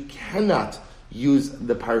says that you cannot use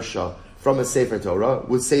the Parsha from a Sefer Torah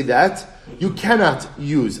would say that you cannot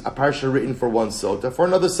use a Parsha written for one Sotah for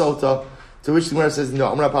another Sotah. To which the Gemara says, no,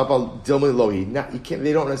 Amra Papa Dilma Lohi. You can't.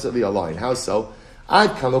 They don't necessarily align. How so?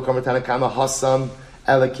 Ad kamo kamatana kama hasam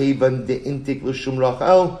elakevan de intik l'shum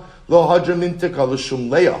rachel lo hadra mintika l'shum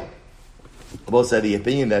leah. Both said the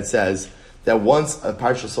opinion that says that once a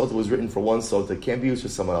Parsha Sotah was written for one Sotah, it can't be used for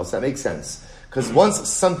someone else. That makes sense. Because once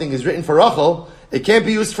something is written for Rachel, it can't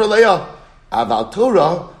be used for Leah. Aval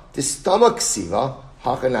Torah, the stomach siva,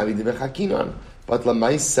 hachanami de bechakinan. But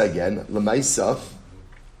Lamaisa again, Lamaisa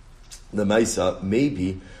may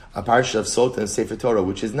be a Parsha of Sotah and Sefer Torah,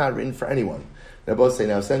 which is not written for anyone. They both say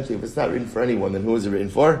now essentially if it's not written for anyone, then who is it written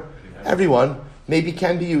for? Everyone. Maybe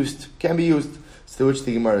can be used. So to which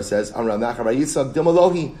the Gemara says, Amra Nachar Bar Yitzchak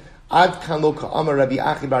Dimalohi Ad Kan Lo Ka'amar Rabbi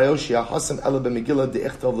Achi Bar Yoshia Hasam Ela B'Megillah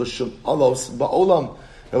De'ichtav L'Shum Alos Ba'olam.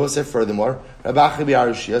 Rabbi said furthermore, Rabbi Achi Bar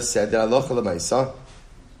Yoshia said that Alocha L'Maisa,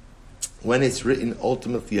 when it's written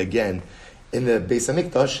ultimately again in the Beis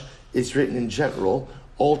HaMikdash, it's written in general,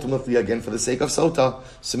 ultimately again for the sake of Sotah.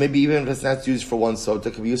 So maybe even if it's not used for one Sotah,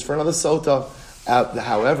 it can be used for another Sotah.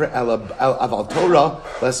 However, Aval Torah,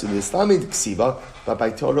 bless you, the Islamic Ksiva, but by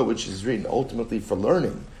Torah, which is written ultimately for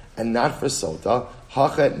learning and not for Sotah,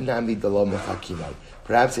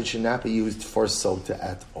 perhaps it should not be used for Sotah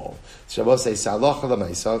at all. So Rabbi says, lest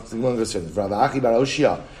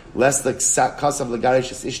the kasav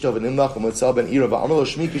legarish is ishto v'nimlach u'motzal ben ira v'amalo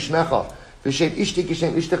shmi kishmecha v'shem ishti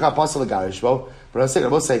kishem ishtecha pasal legarish. But I'm saying,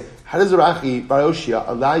 Rabbi say, how does Rachi Bar Yoshia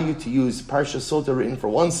allow you to use Parsha Sotah written for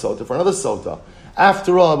one Sotah for another Sotah?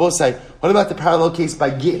 After all, Rabbi say, what about the parallel case by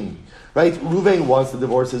Gittin? Right? Ruven wants to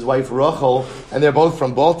divorce his wife Rachel, and they're both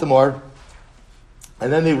from Baltimore,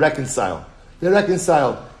 and then they reconcile. And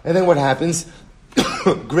then what happens?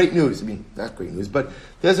 Great news. I mean, not great news, but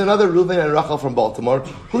there's another Ruven and Rachel from Baltimore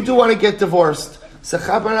who do want to get divorced.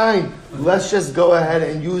 Let's just go ahead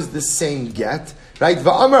and use the same get. Right?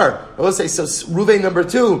 Va'amar. I will say, so Ruven number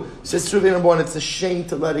 2 says Ruven number 1, it's a shame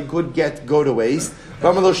to let a good get go to waste.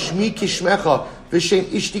 Va'amar lo shmi kishmecha v'shem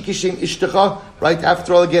ishti kishem ishtecha. Right?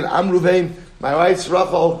 After all, again, I'm Ruven, my wife's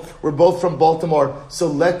Rachel, we're both from Baltimore, so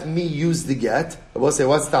let me use the get. I will say,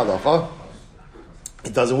 what's the halacha?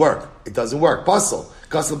 It doesn't work. Pasal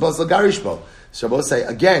garishbo. So I will say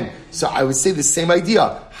again. So I would say the same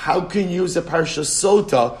idea. How can you use a parsha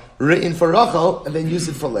Sotah written for Rachel and then use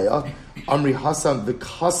it for Leah? Amri Hasam the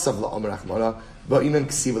kasav la'amar achmana, but inan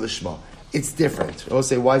ksiva l'shma. It's different. I will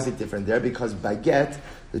say, why is it different there? Because by get,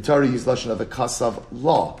 the Torah used lashon of a kasav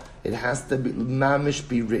law. It has to be mamish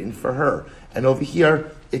be written for her, and over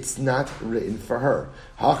here it's not written for her.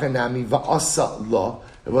 Hachanami va'asa law.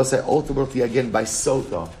 I will say ultimately again by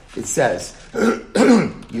Sotah, it says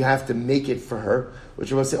you have to make it for her,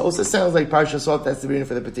 which I will say also sounds like Parsha Sotah, that's the reading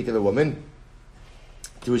for the particular woman.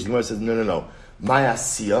 To which the Gemara says, no. Maya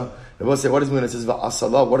siya. I will say, what does it mean? It says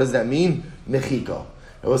va'asala. What does that mean? Mechika.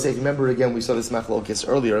 I will say, remember again, we saw this machlokes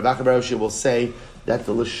earlier. Rabbi Baruch will say that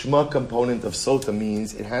the lishma component of Sotah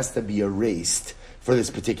means it has to be erased for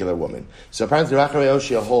this particular woman. So apparently Rabbi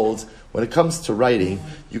Baruch holds, when it comes to writing,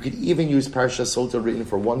 you could even use Parsha Sotah written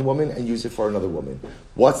for one woman and use it for another woman.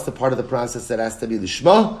 What's the part of the process that has to be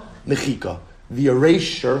lishma? Mechika. The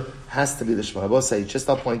erasure has to be lishma. I will say,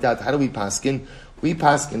 I'll point out, how do we paskin? We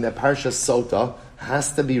paskin that Parsha Sotah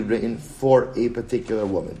has to be written for a particular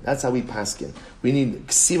woman. That's how we paskin. We need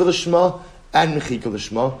ksiva l'shma and mechika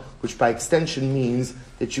l'shma, which by extension means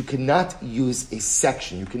that you cannot use a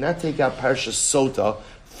section. You cannot take out Parsha Sotah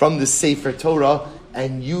from the Sefer Torah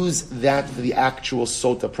and use that for the actual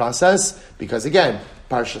Sotah process, because again,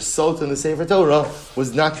 Parsha Sotah in the Sefer Torah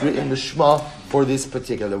was not written l'shma for this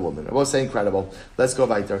particular woman. I will say incredible. Let's go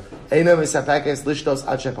weiter.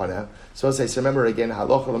 So I'll say, so remember again,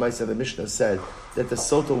 halacha l'maisa, the Mishnah said that the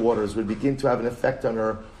Sotah waters would begin to have an effect on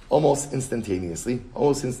her almost instantaneously.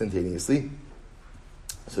 So the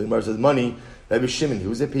Gemara says, money, Rabbi Shimon,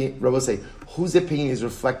 whose opinion is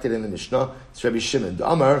reflected in the Mishnah? It's Rabbi Shimon. The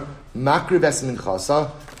Amar, makriv es minchasa,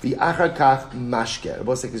 the achar kach mashke.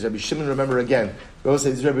 Rabbi says, because Rabbi Shimon, remember again, Rabbi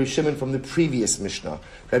says, it's Rabbi Shimon from the previous Mishnah.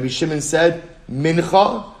 Rabbi Shimon said,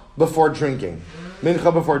 mincha before drinking.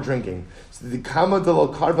 So the kama de lo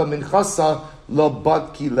karva minchasa lo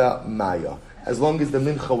batki la maya. As long as the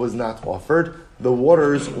mincha was not offered, the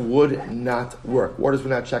waters would not work. Waters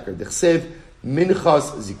would not checker. Dichsev,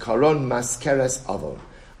 minchas zikaron maskeres avon.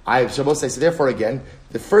 I have Shabbos say, so therefore again,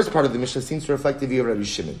 the first part of the Mishnah seems to reflect the view of Rabbi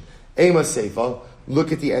Shimon. Emas seifa,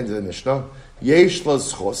 look at the end of the Mishnah. Yesh la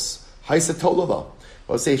zchos, haisa tolova.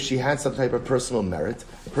 I'll say if she had some type of personal merit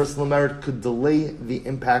could delay the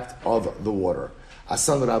impact of the water.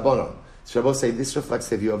 Asan Rabbanon. So Rabbi say this reflects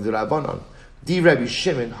the view of the Rabbanon. Di Rabbi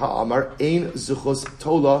Shimon ha'amar ein zuchos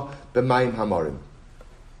tola b'mayim hamarim.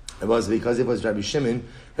 It was because it was Rabbi Shimon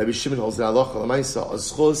holds the halacha l'maisa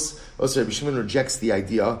azchos. Also Rabbi Shimon rejects the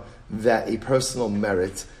idea that a personal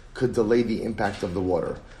merit could delay the impact of the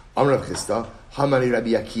water. Amar Rav Chisda hamani Rabbi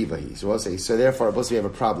Akiva. So we'll say, so therefore we have a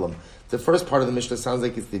problem. The first part of the Mishnah sounds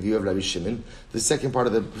like it's the view of Rabbi Shimon. The second part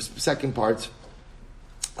of the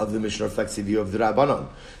Mishnah reflects the view of the Rabbanon.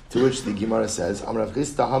 To which the Gemara says, Amar Rav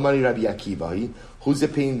Chisda hamani Rabbi Akiva. Whose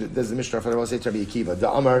opinion does the Mishnah reflect? I will say to Rabbi Akiva.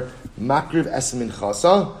 The Amar makriv es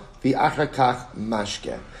minchasa the achar kach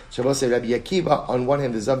mashke. So I will say Rabbi Akiva, on one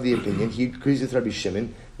hand, is of the opinion, he agrees with Rabbi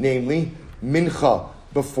Shimon, namely, mincha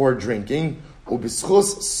before drinking.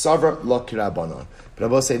 Ubischus savar la kirabanan. But I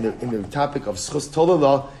will say in the topic of schus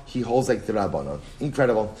tolala, he holds like the rabbanon.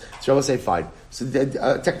 Incredible. So I will say fine. So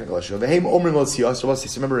the technical issue. So I will say,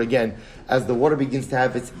 remember again, as the water begins to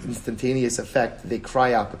have its instantaneous effect, they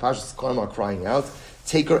cry out. The Pashas Kolam are crying out.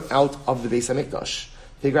 Take her out of the Beis Hamikdash.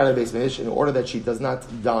 Take her out of the Beis Hamikdash in order that she does not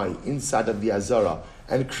die inside of the Azara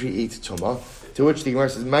and create tumah. To which the Gemara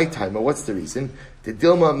says, my time, but what's the reason? The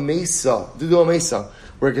Dilma Mesa,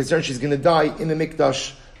 we're concerned she's going to die in the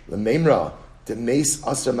Mikdash. The Memra, the Mace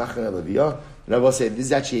Asra Machana Leviyah. And I will say, this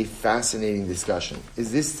is actually a fascinating discussion.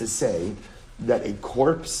 Is this to say that a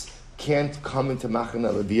corpse can't come into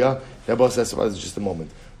Machana Leviyah? And I will say, just a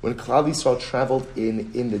moment. When Klal Yisrael traveled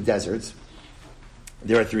in the desert,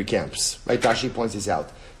 there are 3 camps. Right? Rashi points this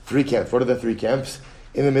out. 3 camps. What are the 3 camps?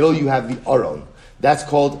 In the middle, you have the Aron. That's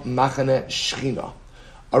called Machane Shechina.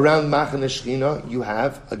 Around Machane Shechina, you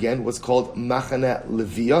have, again, what's called Machane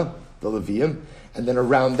Leviyah, the Levium. And then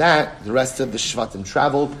around that, the rest of the Shvatim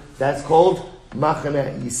traveled. That's called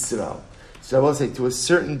Machane Yisrael. So I will say, to a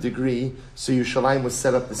certain degree, so Yerushalayim was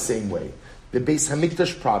set up the same way. The Beis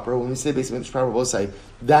Hamikdash proper, when we say Beis Hamikdash proper, we'll say,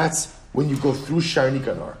 that's when you go through Shar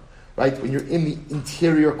Nikanor. Right? When you're in the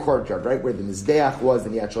interior courtyard, right? Where the Mizbeach was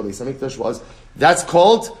and the actual Beis Hamikdash was. That's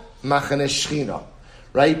called Machane Shechina.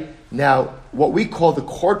 Right? Now, what we call the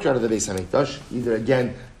courtyard of the Beis Hamikdash, either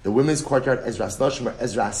again, the women's courtyard, Ezras Nashim, or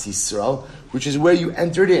Ezras Yisrael, which is where you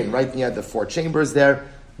entered in, right? And you had the 4 chambers there.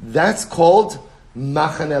 That's called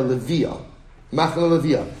Machane Leviyah. Machane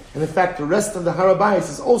Leviyah. And in fact, the rest of the Harabayis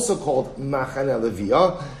is also called Machane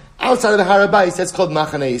Leviyah. Outside of the Harabayis, that's called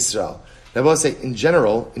Machane Yisrael. Now, I will say, in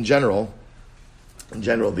general,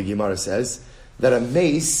 the Gemara says that a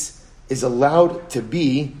mace is allowed to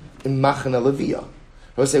be in Machane Leviyah.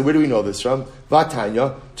 I will say, where do we know this from?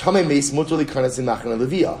 Vatanya, Tame Mace Mutuli Kanas in Machane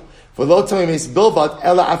Leviyah. V'lo Tame Mace Bilvat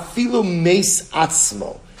Ela Afilu Mace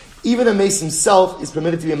Atzmo. Even a mace himself is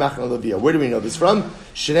permitted to be a Machane Leviyah. Where do we know this from?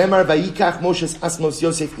 Shenemar Vayikach Moshes Asmos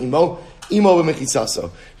Yosef Imo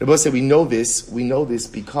B'mechisaso. I will say, we know this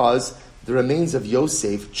because the remains of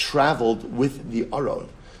Yosef traveled with the Aron,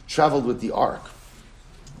 traveled with the ark.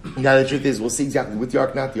 Now the truth is, we'll see exactly with the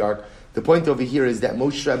ark, not the ark. The point over here is that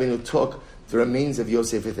Moshe Rabbeinu took the remains of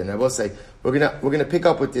Yosef with him. I will say, we're gonna pick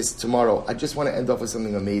up with this tomorrow. I just want to end off with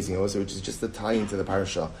something amazing, also, which is just the tie into the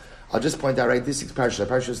parasha. I'll just point out, right, this is parasha. The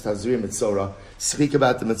parasha is Tazria Mitzorah. Speak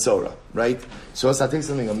about the Mitzorah, right? So I'll tell you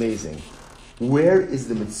something amazing. Where is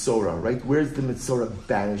the Mitzorah, right? Where is the Mitzorah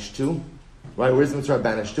banished to? Right, where's the Mitzorah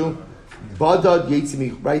banished to? Badad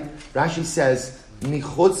Yetzimi, right? Rashi says,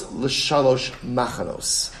 Michutz l'shalosh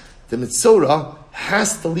machanos. The Mitzorah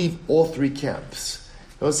has to leave all 3 camps.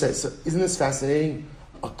 So isn't this fascinating?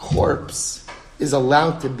 A corpse is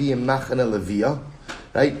allowed to be in Machane Leviyah,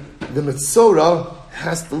 right? The Mitzorah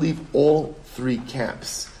has to leave all 3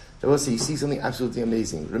 camps. So you see something absolutely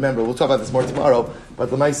amazing. Remember, we'll talk about this more tomorrow, but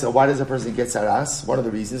Lamaisa, why does a person get saras? One of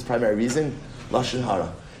the reasons, primary reason, Lashon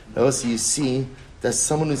Hara. So you see that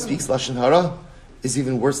someone who speaks Lashon Hara is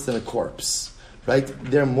even worse than a corpse, right?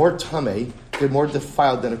 They're more tamei, they're more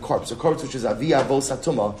defiled than a corpse. A corpse which is aviyah vol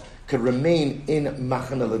satuma could remain in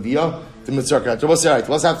Machane Leviyah, the Mitzorah.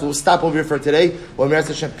 So we'll stop over here for today. We'll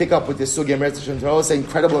pick up with this sugya. We'll say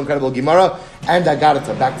incredible Gemara and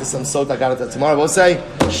Agarata. Back to some Sotah Agarata tomorrow. We'll say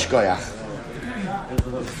Shkoyach.